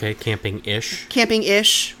movies. Okay, camping-ish.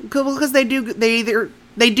 Camping-ish. Because they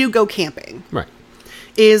they do go camping. Right.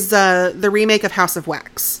 Is the remake of House of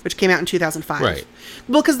Wax, which came out in 2005. Right.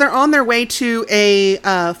 Well, because they're on their way to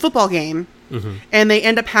a football game, and they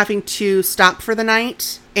end up having to stop for the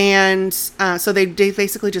night, and so they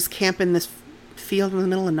basically just camp in this field in the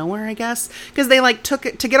middle of nowhere, I guess, because they like took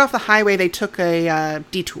it to get off the highway. They took a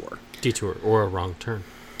detour Or a wrong turn.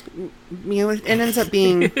 You know, it ends up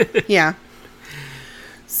being yeah.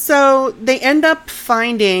 So they end up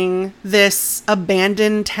finding this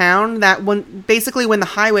abandoned town that when the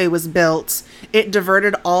highway was built, it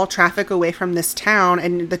diverted all traffic away from this town,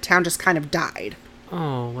 and the town just kind of died.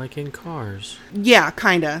 Oh, like in Cars. Yeah,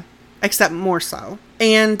 kinda, except more so.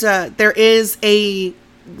 And there is a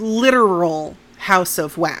literal House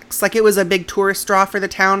of Wax. Like, it was a big tourist draw for the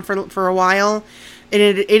town for a while. And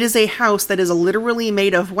it is a house that is literally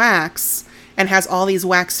made of wax and has all these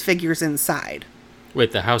wax figures inside.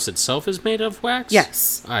 Wait, the house itself is made of wax?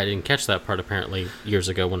 Yes. I didn't catch that part, apparently, years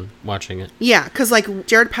ago when watching it. Yeah, because, like,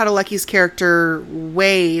 Jared Padalecki's character,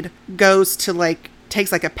 Wade, goes to, like,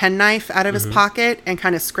 takes, like, a penknife out of his pocket and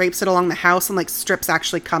kind of scrapes it along the house, and, like, strips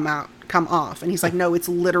actually come off. And he's like, no, it's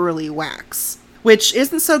literally wax. Which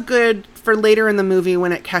isn't so good for later in the movie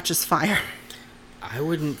when it catches fire. I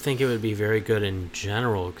wouldn't think it would be very good in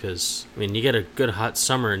general, because, I mean, you get a good hot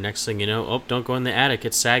summer, and next thing you know, oh, don't go in the attic,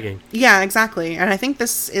 it's sagging. Yeah, exactly. And I think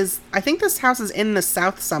this house is in the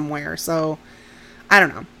South somewhere, so I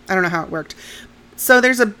don't know. I don't know how it worked. So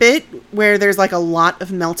there's a bit where there's, like, a lot of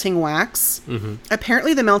melting wax. Mm-hmm.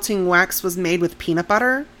 Apparently the melting wax was made with peanut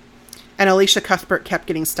butter, and Alicia Cuthbert kept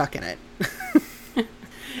getting stuck in it.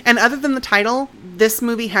 And other than the title, this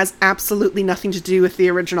movie has absolutely nothing to do with the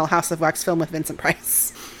original House of Wax film with Vincent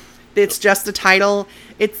Price. It's just a title.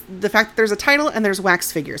 It's the fact that there's a title and there's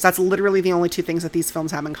wax figures. That's literally the only two things that these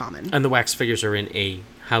films have in common. And the wax figures are in a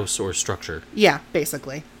house or structure. Yeah,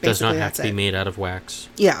 basically. Does not have to be made out of wax.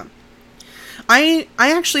 Yeah. I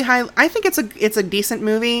actually I think it's a decent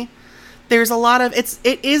movie. There's a lot of it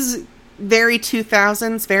is very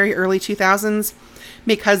 2000s, very early 2000s.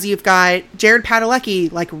 Because you've got Jared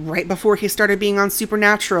Padalecki, like, right before he started being on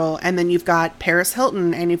Supernatural, and then you've got Paris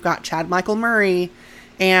Hilton, and you've got Chad Michael Murray,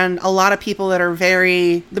 and a lot of people that were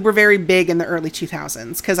very big in the early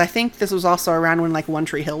 2000s. Because I think this was also around when, like, One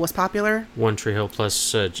Tree Hill was popular. One Tree Hill,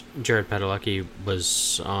 plus Jared Padalecki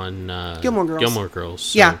was on Gilmore Girls. Gilmore Girls.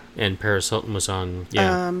 So, yeah. And Paris Hilton was on,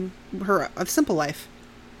 her A Simple Life.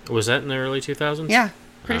 Was that in the early 2000s? Yeah,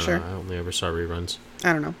 pretty sure. I only ever saw reruns.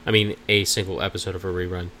 I don't know. I mean, a single episode of a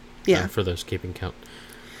rerun. Yeah. For those keeping count.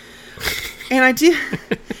 And I do...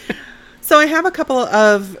 So I have a couple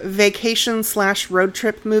of vacation/road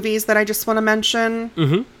trip movies that I just want to mention.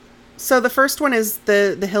 Mm-hmm. So the first one is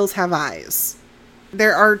The Hills Have Eyes.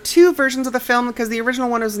 There are two versions of the film, because the original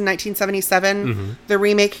one was in 1977. Mm-hmm. The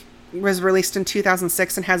remake was released in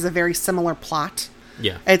 2006 and has a very similar plot.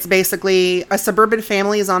 Yeah. It's basically a suburban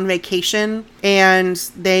family is on vacation, and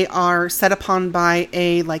they are set upon by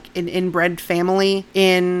an inbred family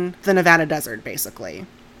in the Nevada desert, basically.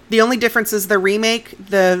 The only difference is the remake,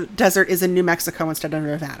 the desert is in New Mexico instead of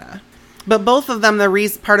Nevada. But both of them,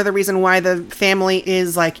 part of the reason why the family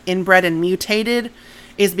is, like, inbred and mutated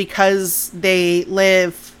is because they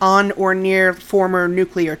live on or near former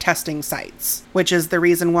nuclear testing sites, which is the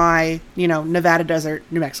reason why, Nevada desert,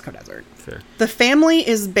 New Mexico desert. Fair. The family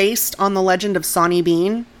is based on the legend of Sawney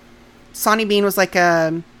Bean. Sawney Bean was like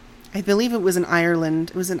I believe it was in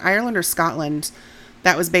Ireland. It was in Ireland or Scotland.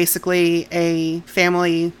 That was basically a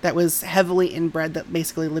family that was heavily inbred that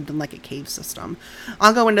basically lived in, like, a cave system.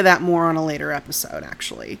 I'll go into that more on a later episode,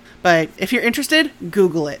 actually. But if you're interested,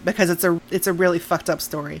 Google it, because it's a really fucked up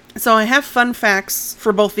story. So I have fun facts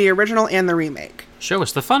for both the original and the remake. Show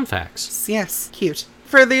us the fun facts. Yes, cute.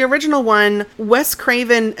 For the original one, Wes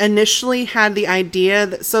Craven initially had the idea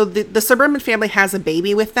that, so the suburban family has a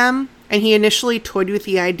baby with them, and he initially toyed with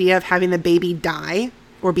the idea of having the baby die,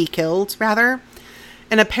 or be killed, rather.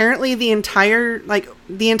 And apparently the entire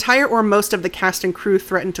or most of the cast and crew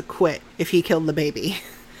threatened to quit if he killed the baby.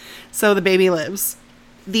 So the baby lives.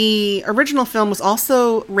 The original film was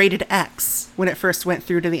also rated X when it first went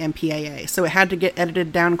through to the MPAA. So it had to get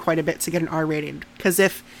edited down quite a bit to get an R rated. Because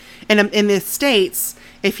if, in the States,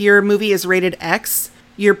 if your movie is rated X,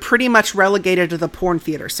 you're pretty much relegated to the porn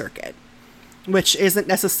theater circuit. Which isn't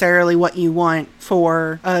necessarily what you want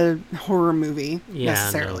for a horror movie,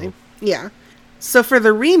 necessarily. No. Yeah. So for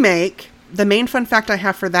the remake, the main fun fact I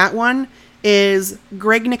have for that one is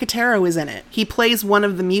Greg Nicotero is in it. He plays one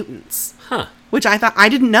of the mutants. Huh. Which I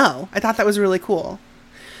didn't know. I thought that was really cool.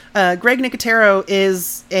 Greg Nicotero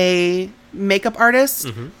is a makeup artist.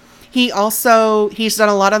 Mm-hmm. He's done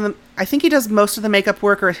a lot of I think he does most of the makeup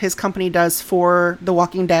work, or his company does, for The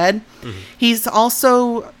Walking Dead. Mm-hmm. He's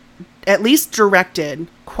also at least directed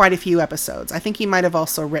quite a few episodes. I think he might have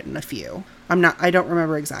also written a few. I don't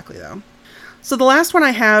remember exactly though. So the last one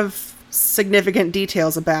I have significant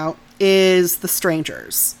details about is The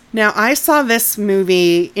Strangers. Now, I saw this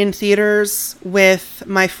movie in theaters with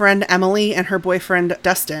my friend Emily and her boyfriend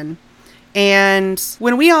Dustin. And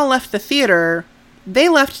when we all left the theater, they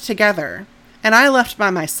left together, and I left by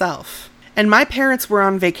myself. And my parents were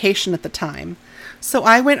on vacation at the time, so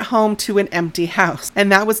I went home to an empty house.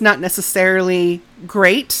 And that was not necessarily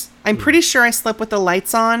great. I'm pretty sure I slept with the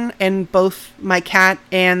lights on and both my cat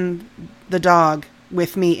and the dog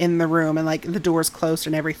with me in the room, and like the doors closed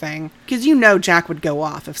and everything. Because Jack would go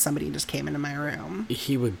off if somebody just came into my room.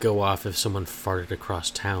 He would go off if someone farted across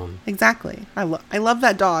town. Exactly. I love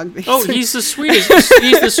that dog. He's the sweetest.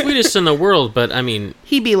 He's the sweetest in the world, but I mean...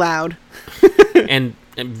 He'd be loud. and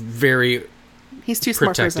very He's too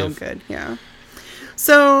smart for his own good, yeah.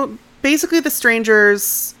 So, basically The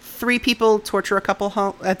Strangers, 3 people torture a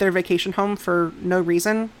couple at their vacation home for no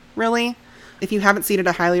reason, really. If you haven't seen it,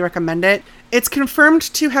 I highly recommend it. It's confirmed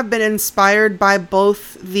to have been inspired by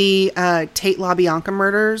both the Tate LaBianca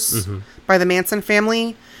murders by the Manson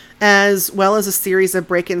family, as well as a series of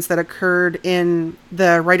break-ins that occurred in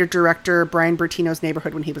the writer-director Brian Bertino's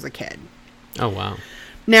neighborhood when he was a kid. Oh, wow.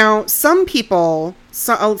 Now, some people,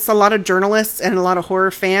 a lot of journalists and a lot of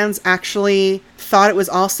horror fans actually thought it was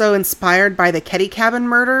also inspired by the Ketty Cabin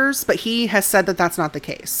murders, but he has said that that's not the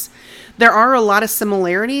case. There are a lot of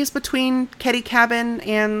similarities between Ketty Cabin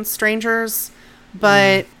and Strangers,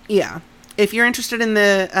 but yeah, if you're interested in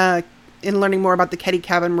in learning more about the Ketty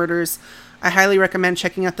Cabin murders, I highly recommend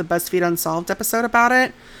checking out the BuzzFeed Unsolved episode about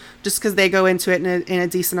it, just because they go into it in a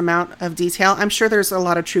decent amount of detail. I'm sure there's a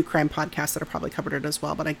lot of true crime podcasts that have probably covered it as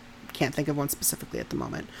well, but I can't think of one specifically at the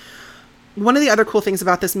moment. One of the other cool things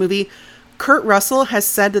about this movie, Kurt Russell has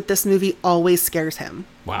said that this movie always scares him.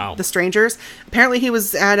 Wow. The Strangers. Apparently he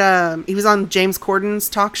was on James Corden's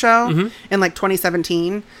talk show in like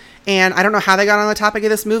 2017. And I don't know how they got on the topic of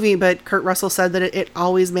this movie, but Kurt Russell said that it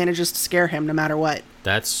always manages to scare him no matter what.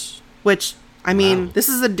 Which, I mean, this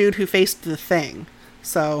is a dude who faced The Thing.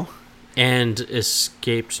 So. And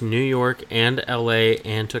escaped New York and LA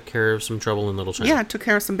and took care of some trouble in Little China. Yeah, took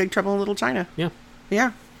care of some big trouble in Little China. Yeah.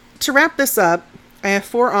 Yeah. To wrap this up, I have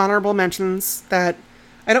 4 honorable mentions that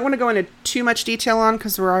I don't want to go into too much detail on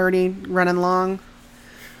because we're already running long.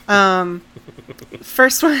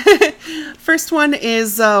 First one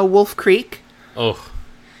is Wolf Creek. Oh.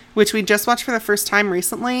 Which we just watched for the first time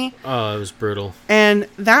recently. Oh, it was brutal. And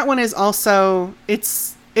that one is also,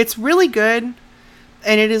 it's really good.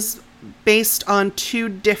 And it is based on 2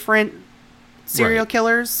 different serial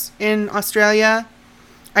killers in Australia.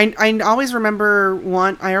 I always remember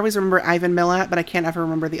one. I always remember Ivan Milat, but I can't ever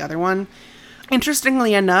remember the other one.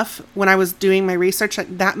 Interestingly enough, when I was doing my research,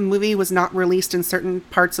 that movie was not released in certain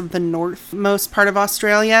parts of the northmost part of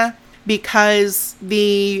Australia because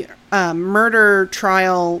the murder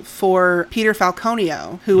trial for Peter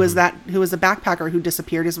Falconio, who was a backpacker who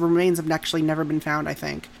disappeared, his remains have actually never been found, I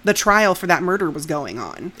think. The trial for that murder was going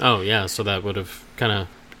on. Oh, yeah, so that would have kind of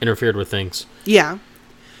interfered with things. Yeah.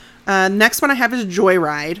 Next one I have is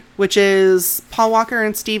Joyride, which is Paul Walker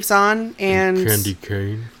and Steve Zahn and Candy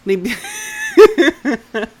Cane.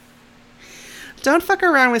 Don't fuck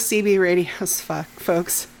around with CB radios,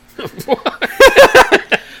 folks.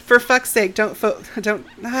 For fuck's sake, oh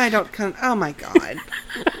my god.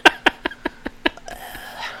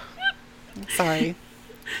 Sorry.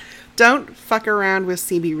 Don't fuck around with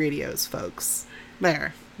CB radios, folks.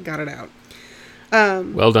 There, got it out.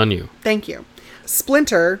 Well done, you. Thank you.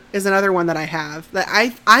 Splinter is another one that I have that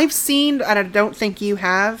I've seen, and I don't think you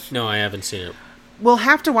have. No, I haven't seen it. We'll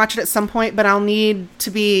have to watch it at some point, but I'll need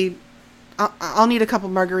a couple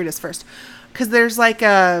margaritas first, because there's like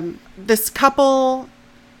this couple.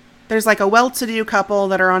 There's like a well-to-do couple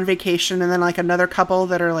that are on vacation, and then like another couple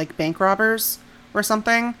that are like bank robbers or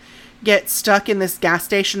something get stuck in this gas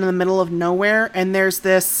station in the middle of nowhere, and there's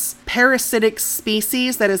this parasitic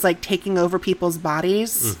species that is like taking over people's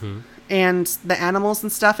bodies. And the animals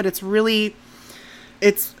and stuff, and it's really,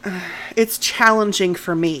 it's challenging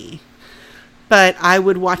for me, but I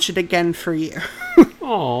would watch it again for you.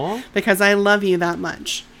 Aww. Because I love you that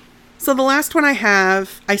much. So the last one I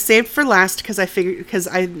saved for last because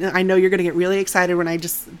I know you're gonna get really excited when I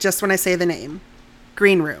just when I say the name.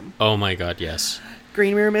 Green Room. Oh my god, yes.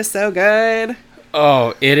 Green Room is so good.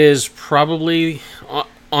 Oh, it is probably,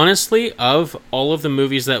 honestly, of all of the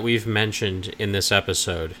movies that we've mentioned in this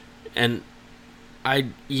episode. And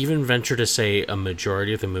I'd even venture to say a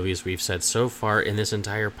majority of the movies we've said so far in this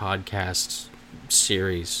entire podcast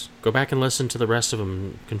series. Go back and listen to the rest of them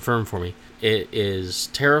and confirm for me. It is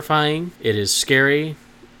terrifying. It is scary.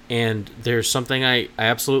 And there's something I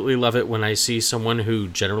absolutely love it when I see someone who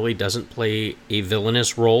generally doesn't play a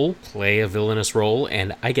villainous role,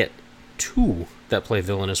 and I get two that play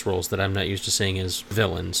villainous roles that I'm not used to seeing as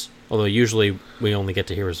villains. Although usually we only get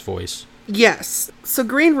to hear his voice. Yes. So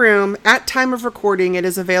Green Room, at time of recording, it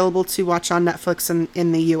is available to watch on Netflix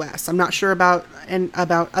in the U.S. I'm not sure about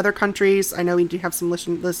other countries. I know we do have some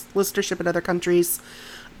listenership in other countries.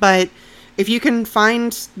 But if you can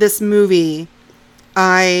find this movie,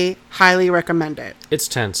 I highly recommend it. It's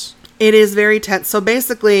tense. It is very tense. So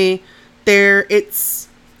basically, it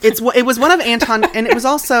was one of Anton, and it was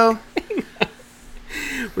also...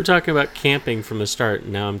 We're talking about camping from the start.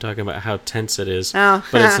 Now I'm talking about how tense it is. Oh.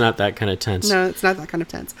 But it's not that kind of tense. No, it's not that kind of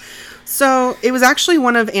tense. So it was actually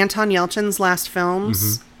one of Anton Yelchin's last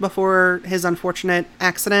films before his unfortunate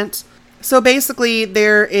accident. So basically,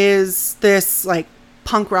 there is this like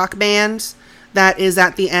punk rock band that is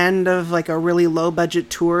at the end of like a really low budget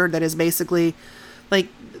tour that is basically like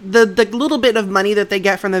the little bit of money that they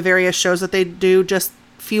get from the various shows that they do just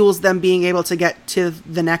fuels them being able to get to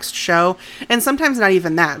the next show. And sometimes not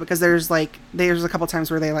even that, because there's a couple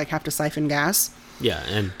times where they like have to siphon gas. Yeah,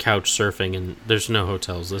 and couch surfing, and there's no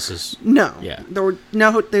hotels. There's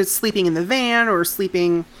sleeping in the van or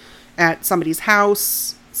sleeping at somebody's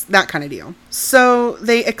house, that kind of deal. So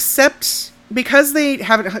they accept, because they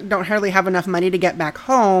don't hardly have enough money to get back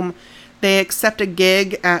home, they accept a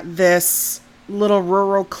gig at this little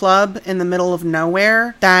rural club in the middle of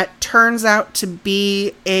nowhere that turns out to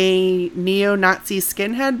be a neo-Nazi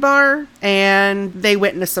skinhead bar, and they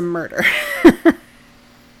witness a murder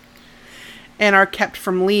and are kept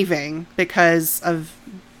from leaving because of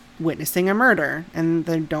witnessing a murder, and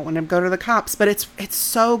they don't want to go to the cops. But it's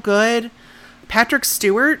so good. Patrick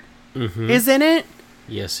Stewart is in it.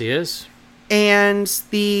 Yes, he is. And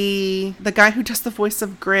the guy who does the voice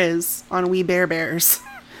of Grizz on We Bare Bears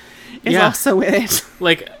is also in it.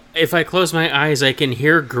 Like, if I close my eyes, I can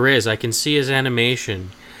hear Grizz. I can see his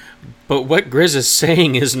animation. But what Grizz is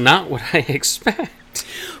saying is not what I expect.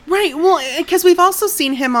 Right. Well, because we've also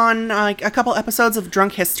seen him on like a couple episodes of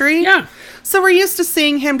Drunk History. Yeah. So we're used to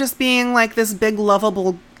seeing him just being like this big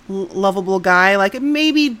lovable guy, like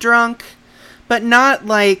maybe drunk, but not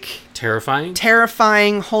like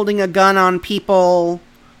terrifying, holding a gun on people.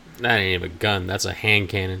 That ain't even a gun. That's a hand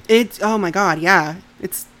cannon. Oh my God. Yeah.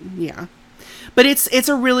 But it's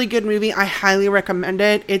a really good movie. I highly recommend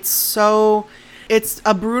it. It's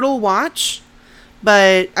a brutal watch,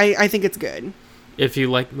 but I think it's good. If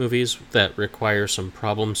you like movies that require some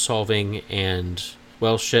problem solving and,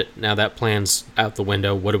 well, shit, now that plan's out the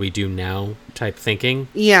window, what do we do now type thinking?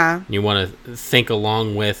 Yeah. You want to think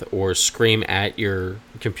along with or scream at your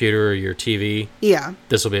computer or your TV? Yeah.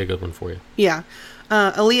 This will be a good one for you. Yeah.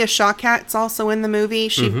 Aaliyah Shawkat's also in the movie.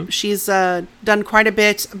 She's done quite a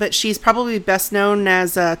bit, but she's probably best known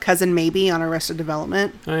as Cousin Maybe on Arrested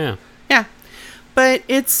Development. Oh, yeah. Yeah. But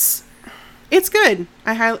it's good.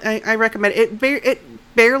 I recommend it.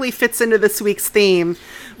 It barely fits into this week's theme,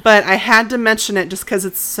 but I had to mention it just because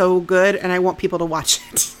it's so good and I want people to watch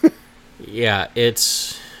it. Yeah,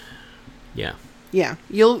 Yeah,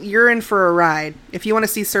 you're in for a ride. If you want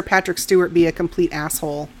to see Sir Patrick Stewart be a complete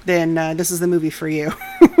asshole, then this is the movie for you.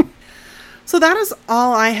 So that is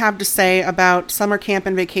all I have to say about summer camp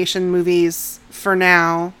and vacation movies for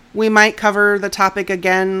now. We might cover the topic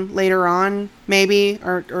again later on, maybe,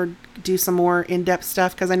 or do some more in-depth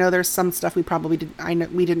stuff, because I know there's some stuff we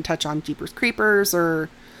didn't touch on, Jeepers Creepers or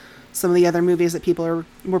some of the other movies that people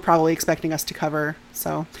were probably expecting us to cover.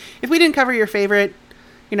 So if we didn't cover your favorite,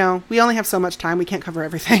 we only have so much time. We can't cover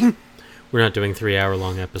everything. We're not doing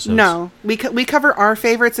 3-hour-long episodes. No, we cover our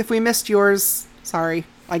favorites. If we missed yours, sorry,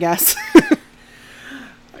 I guess.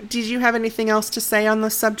 Did you have anything else to say on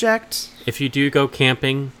this subject? If you do go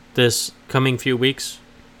camping this coming few weeks,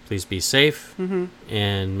 please be safe,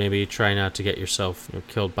 and maybe try not to get yourself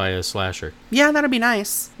killed by a slasher. Yeah, that'd be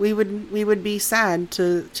nice. We would be sad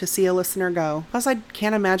to see a listener go. Plus, I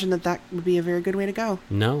can't imagine that would be a very good way to go.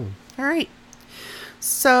 No. All right.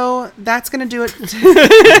 So that's going to do it.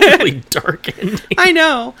 Really dark ending. I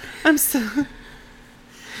know. I'm so...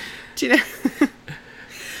 Do you know...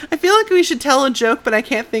 I feel like we should tell a joke, but I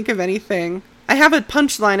can't think of anything. I have a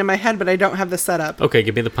punchline in my head, but I don't have the setup. Okay,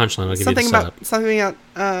 give me the punchline. I'll give you the setup. Something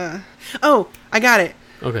about... Oh, I got it.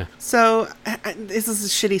 Okay. So, this is a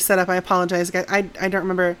shitty setup. I apologize. I don't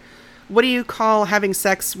remember. What do you call having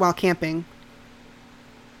sex while camping?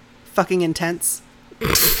 Fucking intense.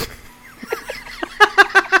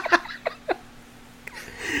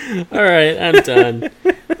 All right, I'm done.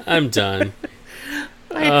 I'm done.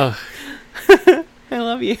 I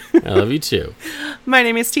love you. I love you too. My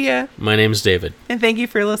name is Tia. My name's David. And thank you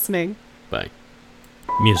for listening. Bye.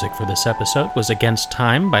 Music for this episode was Against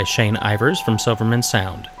Time by Shane Ivers from Silverman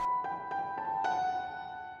Sound.